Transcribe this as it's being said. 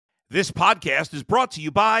This podcast is brought to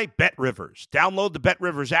you by BetRivers. Download the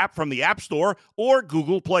BetRivers app from the App Store or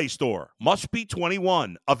Google Play Store. Must be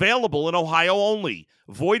 21. Available in Ohio only.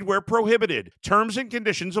 Void where prohibited. Terms and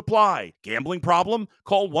conditions apply. Gambling problem?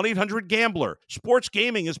 Call 1-800-GAMBLER. Sports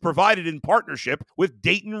gaming is provided in partnership with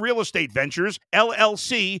Dayton Real Estate Ventures,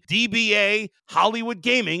 LLC, DBA, Hollywood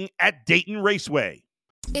Gaming at Dayton Raceway.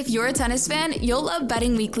 If you're a tennis fan, you'll love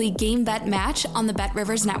Betting Weekly Game Bet Match on the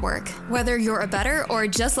BetRivers Network. Whether you're a bettor or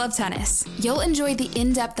just love tennis, you'll enjoy the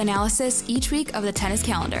in-depth analysis each week of the tennis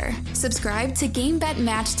calendar. Subscribe to Game Bet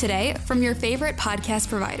Match today from your favorite podcast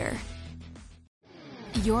provider.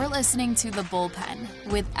 You're listening to The Bullpen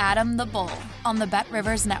with Adam the Bull on the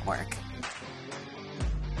BetRivers Network.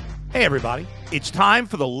 Hey, everybody. It's time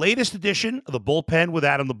for the latest edition of The Bullpen with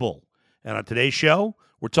Adam the Bull. And on today's show,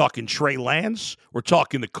 we're talking Trey Lance. We're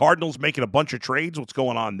talking the Cardinals making a bunch of trades. What's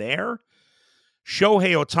going on there?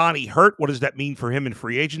 Shohei Ohtani hurt. What does that mean for him in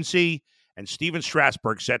free agency? And Stephen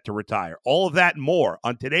Strasburg set to retire. All of that and more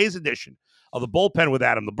on today's edition of The Bullpen with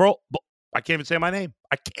Adam the Bull. I can't even say my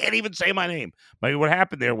name. Maybe what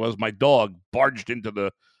happened there was my dog barged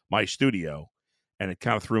into my studio, and it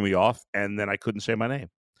kind of threw me off, and then I couldn't say my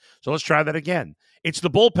name. So let's try that again. It's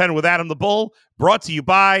The Bullpen with Adam the Bull, brought to you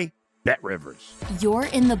by BetRivers. You're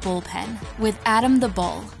in The Bullpen with Adam the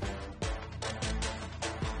Bull.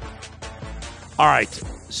 All right,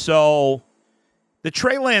 so the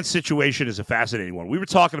Trey Lance situation is a fascinating one. We were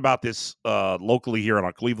talking about this locally here on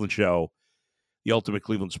our Cleveland show, the Ultimate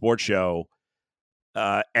Cleveland Sports Show,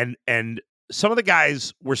 and some of the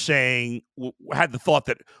guys were saying, had the thought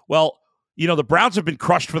that, well, you know, the Browns have been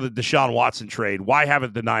crushed for the Deshaun Watson trade. Why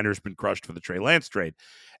haven't the Niners been crushed for the Trey Lance trade?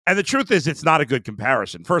 And the truth is, it's not a good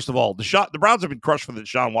comparison. First of all, the Browns have been crushed for the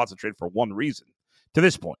Deshaun Watson trade for one reason to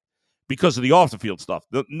this point, because of the off-the-field stuff.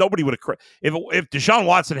 Nobody would have if Deshaun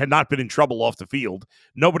Watson had not been in trouble off the field,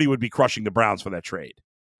 nobody would be crushing the Browns for that trade.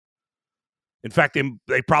 In fact,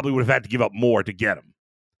 they probably would have had to give up more to get him.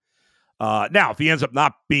 Now, if he ends up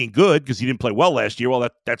not being good because he didn't play well last year, well,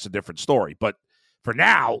 that's a different story. But for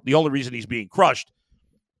now, the only reason he's being crushed,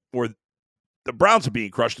 or the Browns are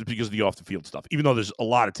being crushed, is because of the off-the-field stuff, even though there's a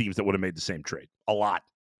lot of teams that would have made the same trade. A lot.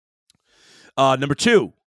 Number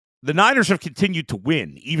two, the Niners have continued to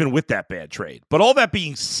win, even with that bad trade. But all that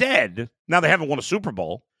being said, now they haven't won a Super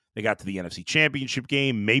Bowl. They got to the NFC Championship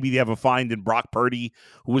game. Maybe they have a find in Brock Purdy,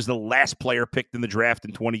 who was the last player picked in the draft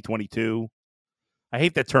in 2022. I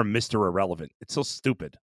hate that term, Mr. Irrelevant. It's so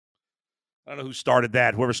stupid. I don't know who started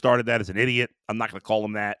that. Whoever started that is an idiot. I'm not going to call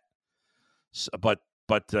him that. But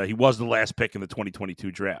he was the last pick in the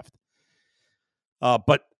 2022 draft.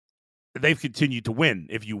 But they've continued to win.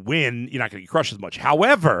 If you win, you're not going to get crushed as much.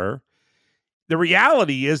 However, the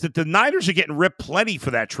reality is that the Niners are getting ripped plenty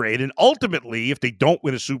for that trade. And ultimately, if they don't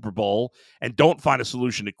win a Super Bowl and don't find a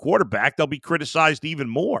solution at quarterback, they'll be criticized even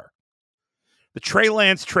more. The Trey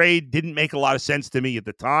Lance trade didn't make a lot of sense to me at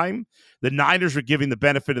the time. The Niners were giving the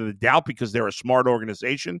benefit of the doubt because they're a smart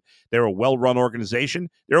organization. They're a well-run organization.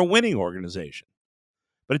 They're a winning organization.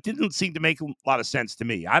 But it didn't seem to make a lot of sense to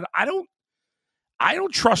me. I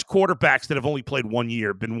don't trust quarterbacks that have only played 1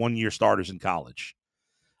 year, been 1 year starters in college.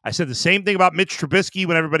 I said the same thing about Mitch Trubisky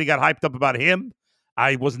when everybody got hyped up about him.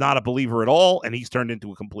 I was not a believer at all, and he's turned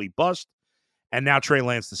into a complete bust. And now Trey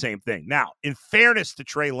Lance, the same thing. Now, in fairness to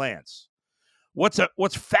Trey Lance,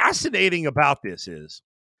 what's fascinating about this is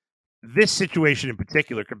this situation in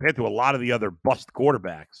particular, compared to a lot of the other bust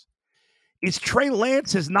quarterbacks, is Trey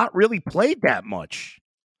Lance has not really played that much.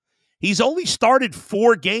 He's only started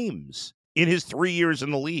 4 games in his 3 years in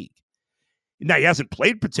the league. Now, he hasn't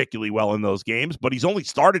played particularly well in those games, but he's only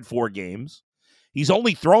started 4 games. He's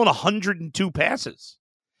only thrown 102 passes.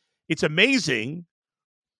 It's amazing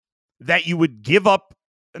that you would give up,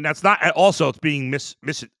 and that's not, also it's being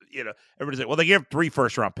everybody's like, well, they gave up 3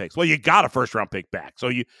 first-round picks. Well, you got a first-round pick back. So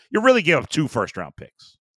you really gave up 2 first-round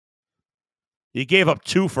picks. You gave up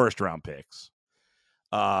 2 first-round picks.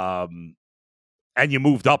 And you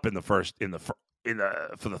moved up in the first,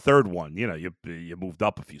 for the third one, you moved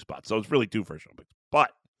up a few spots. So it's really 2 first-round picks.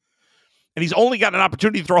 And he's only got an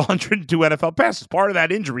opportunity to throw 102 NFL passes. Part of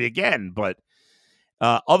that injury again, but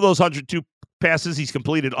of those 102 passes, he's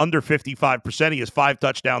completed under 55%. He has 5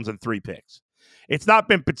 touchdowns and 3 picks. It's not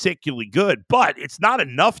been particularly good, but it's not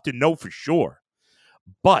enough to know for sure.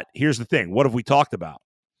 But here's the thing. What have we talked about?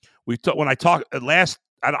 When I talked last,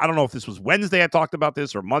 I don't know if this was Wednesday I talked about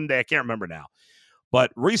this or Monday. I can't remember now.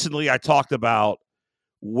 But recently I talked about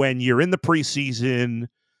when you're in the preseason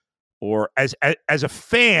or as a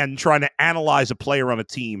fan trying to analyze a player on a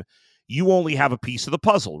team, you only have a piece of the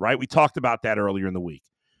puzzle, right? We talked about that earlier in the week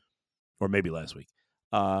or maybe last week.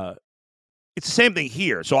 It's the same thing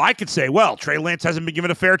here. So I could say, well, Trey Lance hasn't been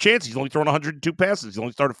given a fair chance. He's only thrown 102 passes. He's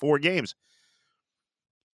only started 4 games.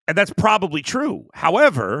 And that's probably true.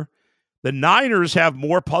 However, the Niners have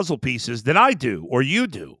more puzzle pieces than I do or you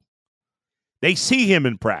do. They see him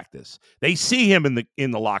in practice. They see him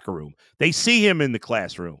in the locker room. They see him in the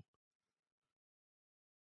classroom.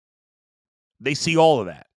 They see all of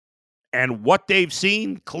that. And what they've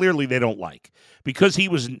seen, clearly they don't like. Because he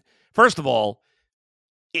was, first of all,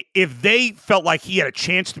 if they felt like he had a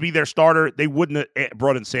chance to be their starter, they wouldn't have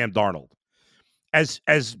brought in Sam Darnold.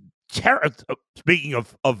 Speaking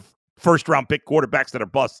of first-round pick quarterbacks that are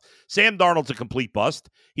busts, Sam Darnold's a complete bust.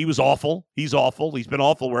 He was awful. He's awful. He's been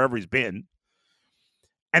awful wherever he's been.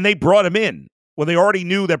 And they brought him in when they already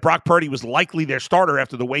knew that Brock Purdy was likely their starter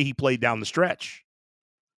after the way he played down the stretch.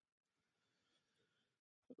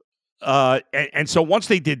 And so once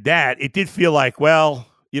they did that, it did feel like, well,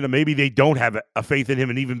 maybe they don't have a faith in him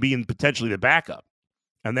and even being potentially the backup.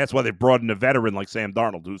 And that's why they brought in a veteran like Sam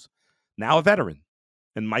Darnold, who's now a veteran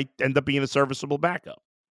and might end up being a serviceable backup.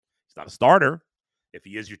 He's not a starter. If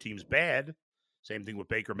he is, your team's bad. Same thing with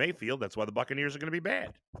Baker Mayfield. That's why the Buccaneers are going to be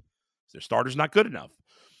bad. Their starter's not good enough.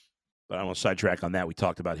 But I don't want to sidetrack on that. We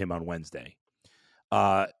talked about him on Wednesday.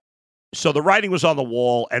 So the writing was on the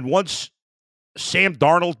wall, and once Sam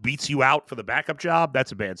Darnold beats you out for the backup job,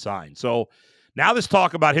 that's a bad sign. So now there's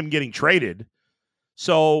talk about him getting traded.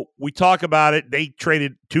 So we talk about it. They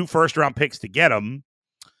traded 2 first-round picks to get him.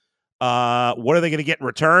 What are they going to get in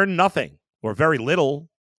return? Nothing, or very little.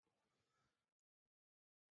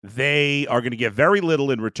 They are going to get very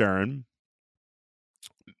little in return.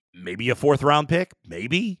 Maybe a 4th-round pick.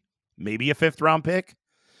 Maybe a 5th-round pick.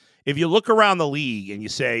 If you look around the league and you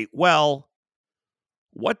say, well,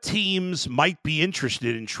 what teams might be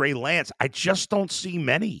interested in Trey Lance? I just don't see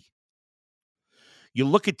many. You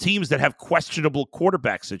look at teams that have questionable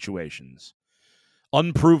quarterback situations,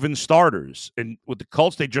 unproven starters. And with the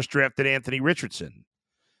Colts, they just drafted Anthony Richardson.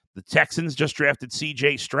 The Texans just drafted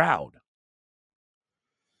C.J. Stroud.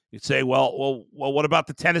 You'd say, well, what about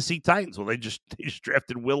the Tennessee Titans? Well, they just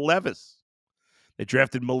drafted Will Levis. They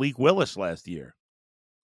drafted Malik Willis last year.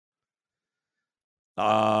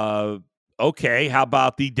 Okay, how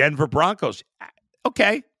about the Denver Broncos?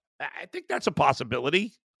 Okay, I think that's a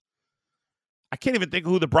possibility. I can't even think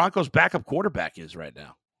of who the Broncos' backup quarterback is right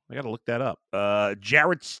now. I got to look that up.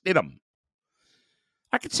 Jarrett Stidham.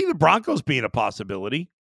 I could see the Broncos being a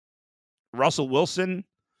possibility. Russell Wilson,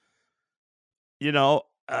 he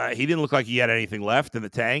didn't look like he had anything left in the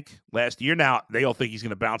tank last year. Now, they all think he's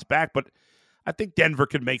going to bounce back, but I think Denver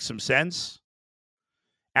could make some sense.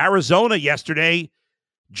 Arizona yesterday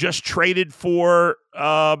just traded for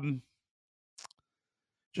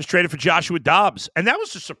Joshua Dobbs. And that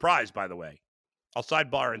was a surprise, by the way. I'll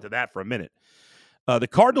sidebar into that for a minute. The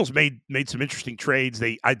Cardinals made some interesting trades.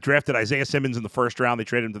 I drafted Isaiah Simmons in the 1st round. They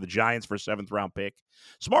traded him to the Giants for a 7th-round pick.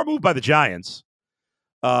 Smart move by the Giants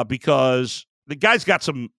because the guy's got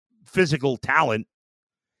some physical talent.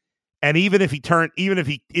 And even if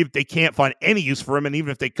they can't find any use for him, and even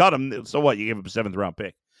if they cut him, so what? You give him a 7th-round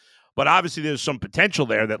pick. But obviously there's some potential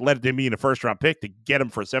there that led to being a 1st-round pick to get him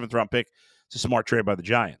for a 7th-round pick. It's a smart trade by the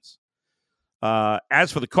Giants.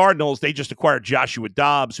 As for the Cardinals, they just acquired Joshua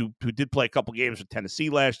Dobbs, who did play a couple games with Tennessee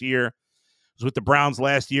last year. Was with the Browns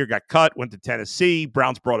last year, got cut, went to Tennessee.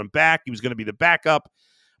 Browns brought him back. He was going to be the backup.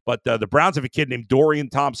 But the Browns have a kid named Dorian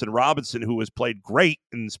Thompson-Robinson who has played great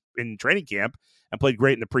in training camp and played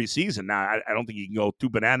great in the preseason. Now, I don't think you can go too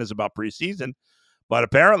bananas about preseason, but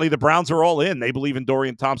apparently the Browns are all in. They believe in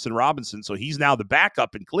Dorian Thompson-Robinson, so he's now the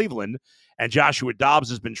backup in Cleveland, and Joshua Dobbs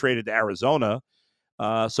has been traded to Arizona.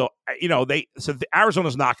 So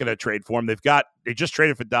Arizona's not going to trade for him. They just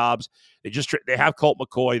traded for Dobbs. They have Colt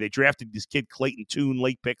McCoy. They drafted this kid Clayton Tune,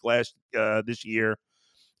 late pick this year.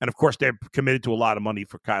 And of course, they're committed to a lot of money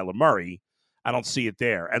for Kyler Murray. I don't see it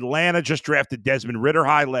there. Atlanta just drafted Desmond Ridder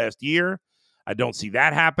high last year. I don't see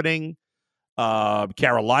that happening.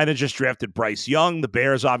 Carolina just drafted Bryce Young. The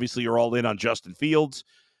Bears obviously are all in on Justin Fields.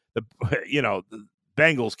 The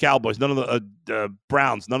Bengals, Cowboys, none of the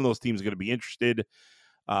Browns, none of those teams are going to be interested.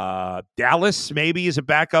 Dallas maybe is a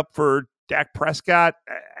backup for Dak Prescott.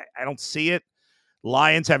 I don't see it.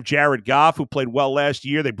 Lions have Jared Goff, who played well last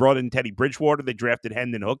year. They brought in Teddy Bridgewater. They drafted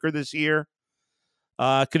Hendon Hooker this year.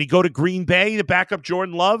 Could he go to Green Bay to back up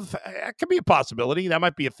Jordan Love? That could be a possibility. That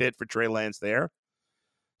might be a fit for Trey Lance there.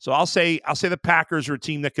 So I'll say the Packers are a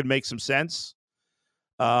team that could make some sense.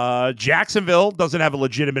 Jacksonville doesn't have a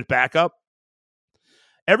legitimate backup.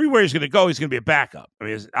 Everywhere he's going to go, he's going to be a backup. I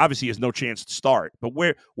mean, obviously he has no chance to start. But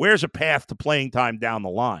where's a path to playing time down the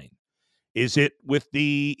line? Is it with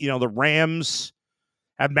the Rams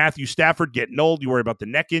Have Matthew Stafford getting old. You worry about the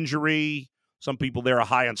neck injury. Some people there are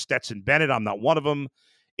high on Stetson Bennett. I'm not one of them.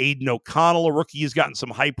 Aiden O'Connell, a rookie, has gotten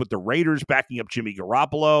some hype with the Raiders backing up Jimmy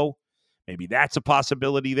Garoppolo. Maybe that's a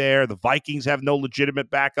possibility there. The Vikings have no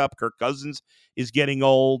legitimate backup. Kirk Cousins is getting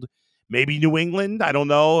old. Maybe New England. I don't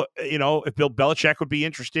know. If Bill Belichick would be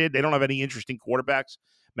interested. They don't have any interesting quarterbacks.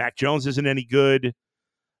 Mac Jones isn't any good.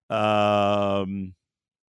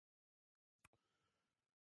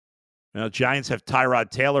 Giants have Tyrod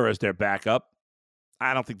Taylor as their backup.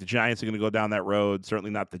 I don't think the Giants are going to go down that road.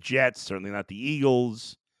 Certainly not the Jets. Certainly not the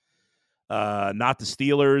Eagles. Not the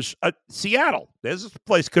Steelers. Seattle. This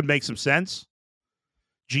place could make some sense.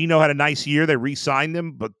 Geno had a nice year. They re-signed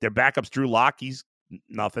him, but their backup's Drew Lock. He's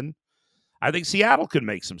nothing. I think Seattle could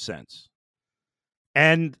make some sense.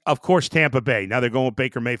 And, of course, Tampa Bay. Now they're going with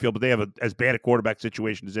Baker Mayfield, but they have as bad a quarterback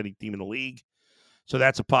situation as any team in the league. So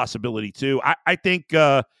that's a possibility, too. I think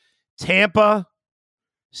Tampa,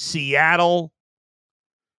 Seattle,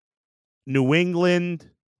 New England,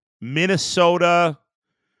 Minnesota,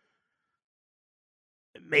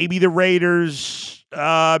 maybe the Raiders,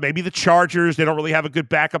 maybe the Chargers. They don't really have a good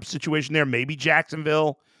backup situation there. Maybe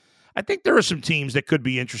Jacksonville. I think there are some teams that could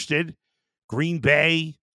be interested. Green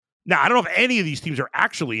Bay. Now, I don't know if any of these teams are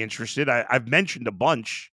actually interested. I've mentioned a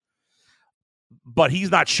bunch, but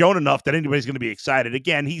he's not shown enough that anybody's going to be excited.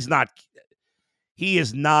 Again, he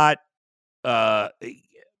is not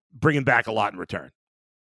bringing back a lot in return.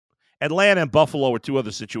 Atlanta and Buffalo are two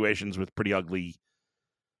other situations with pretty ugly.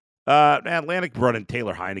 Atlantic brought in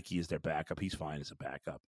Taylor Heineke as their backup. He's fine as a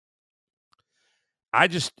backup.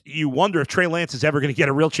 You wonder if Trey Lance is ever going to get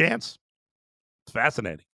a real chance. It's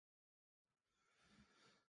fascinating.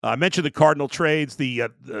 I mentioned the Cardinal trades. The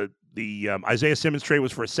Isaiah Simmons trade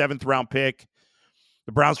was for a 7th-round pick.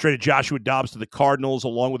 The Browns traded Joshua Dobbs to the Cardinals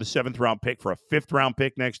along with a 7th-round pick for a 5th-round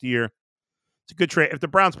pick next year. It's a good trade. If the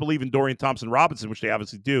Browns believe in Dorian Thompson-Robinson, which they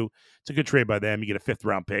obviously do, it's a good trade by them. You get a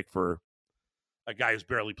 5th-round pick for a guy who's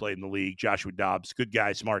barely played in the league. Joshua Dobbs, good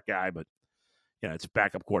guy, smart guy, but it's a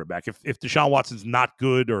backup quarterback. If Deshaun Watson's not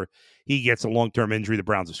good or he gets a long-term injury, the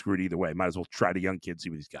Browns are screwed either way. Might as well try the young kid, see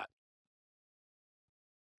what he's got.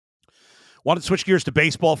 Wanted to switch gears to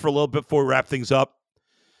baseball for a little bit before we wrap things up.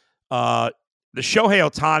 The Shohei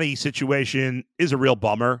Ohtani situation is a real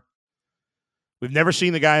bummer. We've never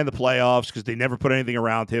seen the guy in the playoffs because they never put anything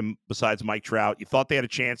around him besides Mike Trout. You thought they had a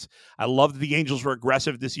chance. I love that the Angels were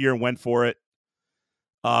aggressive this year and went for it.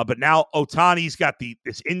 But now Ohtani's got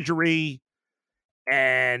this injury,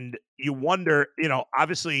 and you wonder,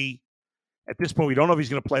 obviously at this point we don't know if he's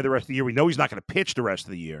going to play the rest of the year. We know he's not going to pitch the rest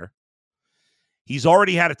of the year. He's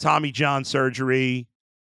already had a Tommy John surgery.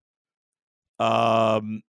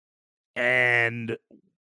 And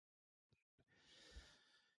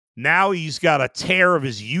now he's got a tear of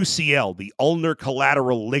his UCL, the ulnar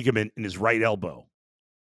collateral ligament in his right elbow.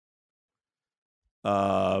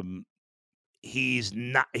 He's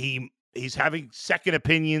having second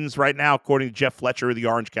opinions right now, according to Jeff Fletcher of the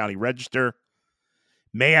Orange County Register.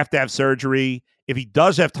 May have to have surgery. If he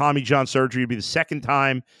does have Tommy John surgery, it'd be the second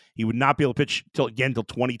time. He would not be able to pitch till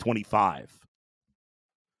 2025.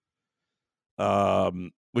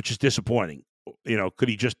 Which is disappointing. Could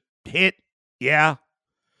he just hit? Yeah.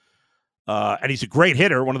 And he's a great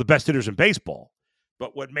hitter, one of the best hitters in baseball.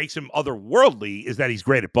 But what makes him otherworldly is that he's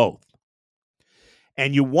great at both.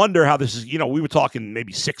 And you wonder how this is, we were talking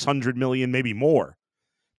maybe $600 million, maybe more.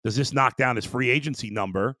 Does this knock down his free agency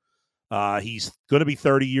number? He's going to be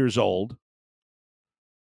 30 years old.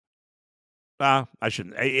 I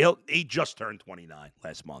shouldn't. He just turned 29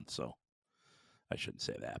 last month, so I shouldn't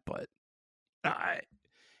say that. But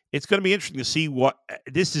it's going to be interesting to see what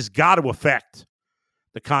this has got to affect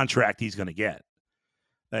the contract he's going to get.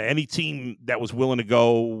 Any team that was willing to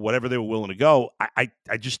go, whatever they were willing to go, I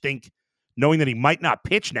just think knowing that he might not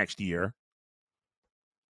pitch next year,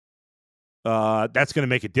 that's going to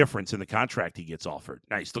make a difference in the contract he gets offered.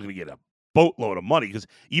 Now, he's still going to get a boatload of money because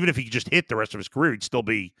even if he could just hit the rest of his career, he'd still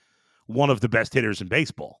be one of the best hitters in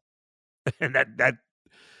baseball. And that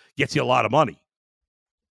gets you a lot of money.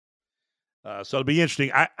 So it'll be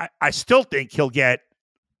interesting. I still think he'll get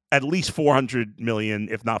at least $400 million,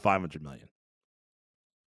 if not $500 million.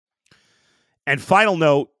 And final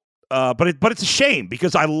note, but it's a shame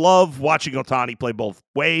because I love watching Ohtani play both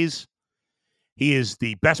ways. He is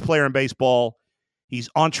the best player in baseball. He's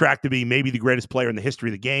on track to be maybe the greatest player in the history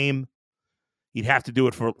of the game. He'd have to do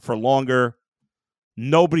it for longer.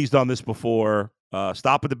 Nobody's done this before.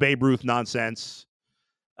 Stop with the Babe Ruth nonsense.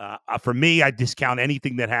 For me, I discount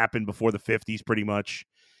anything that happened before the 50s pretty much.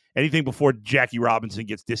 Anything before Jackie Robinson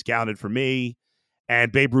gets discounted for me.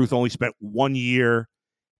 And Babe Ruth only spent 1 year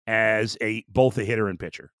as both a hitter and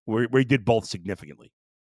pitcher, where he did both significantly.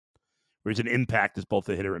 Where he's an impact as both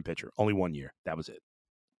a hitter and pitcher. Only 1 year. That was it.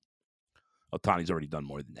 Ohtani's already done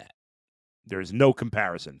more than that. There is no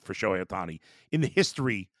comparison for Shohei Ohtani in the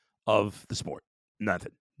history of the sport.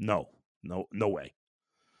 Nothing. No way.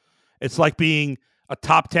 It's like being a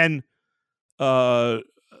top 10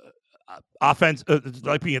 offense,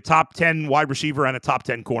 like being a top 10 wide receiver and a top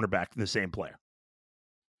 10 cornerback in the same player.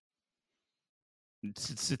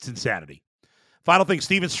 It's insanity. Final thing,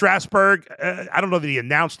 Stephen Strasburg. I don't know that he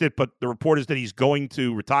announced it, but the report is that he's going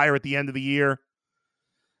to retire at the end of the year.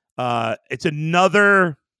 It's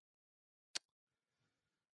another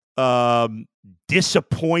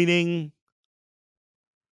disappointing,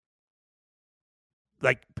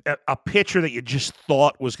 like a pitcher that you just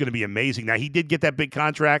thought was going to be amazing. Now, he did get that big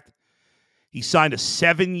contract. He signed a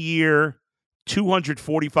 7-year,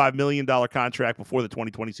 $245 million contract before the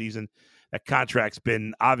 2020 season. That contract's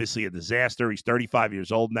been obviously a disaster. He's 35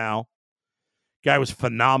 years old now. Guy was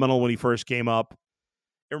phenomenal when he first came up.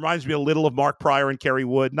 It reminds me a little of Mark Pryor and Kerry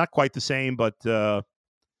Wood. Not quite the same, but he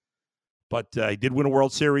did win a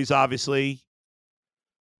World Series, obviously.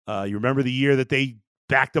 You remember the year that they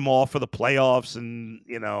backed him off for the playoffs, and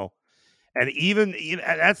even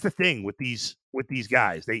that's the thing with these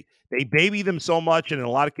guys. They baby them so much, and in a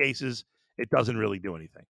lot of cases, it doesn't really do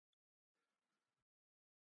anything.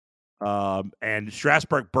 And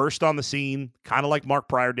Strasburg burst on the scene, kind of like Mark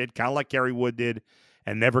Pryor did, kind of like Kerry Wood did,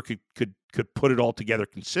 and never could put it all together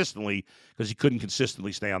consistently because he couldn't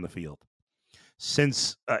consistently stay on the field.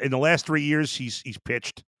 Since in the last 3 years, he's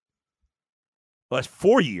pitched. The last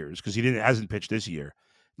 4 years, because he hasn't pitched this year.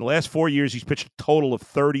 In the last 4 years, he's pitched a total of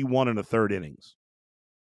 31 1/3 innings.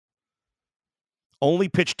 Only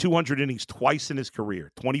pitched 200 innings twice in his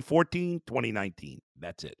career, 2014, 2019.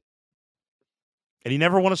 That's it. And he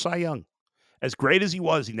never won a Cy Young. As great as he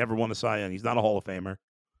was, he never won a Cy Young. He's not a Hall of Famer.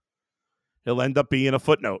 He'll end up being a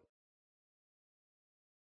footnote.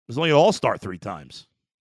 He's only an All-Star 3 times.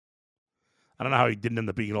 I don't know how he didn't end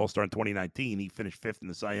up being an All-Star in 2019. He finished 5th in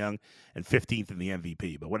the Cy Young and 15th in the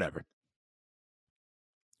MVP, but whatever.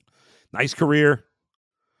 Nice career,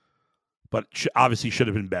 but obviously should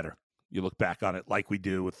have been better. You look back on it like we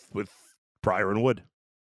do with Pryor and Wood.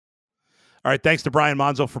 All right, thanks to Brian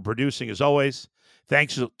Monzo for producing, as always.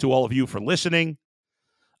 Thanks to all of you for listening.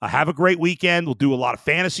 Have a great weekend. We'll do a lot of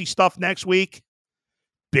fantasy stuff next week.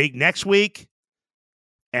 Big next week.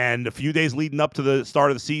 And a few days leading up to the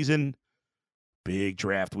start of the season. Big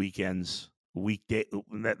draft weekends.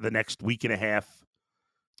 The next week and a half,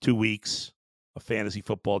 2 weeks of fantasy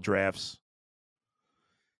football drafts.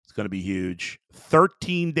 It's going to be huge.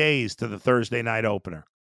 13 days to the Thursday night opener.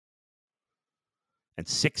 And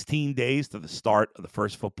 16 days to the start of the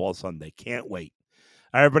first football Sunday. Can't wait.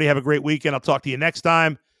 All right, everybody, have a great weekend. I'll talk to you next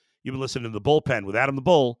time. You've been listening to The Bullpen with Adam the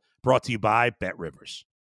Bull, brought to you by Bet Rivers.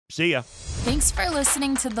 See ya. Thanks for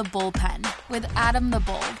listening to The Bullpen with Adam the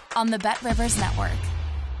Bull on the Bet Rivers Network.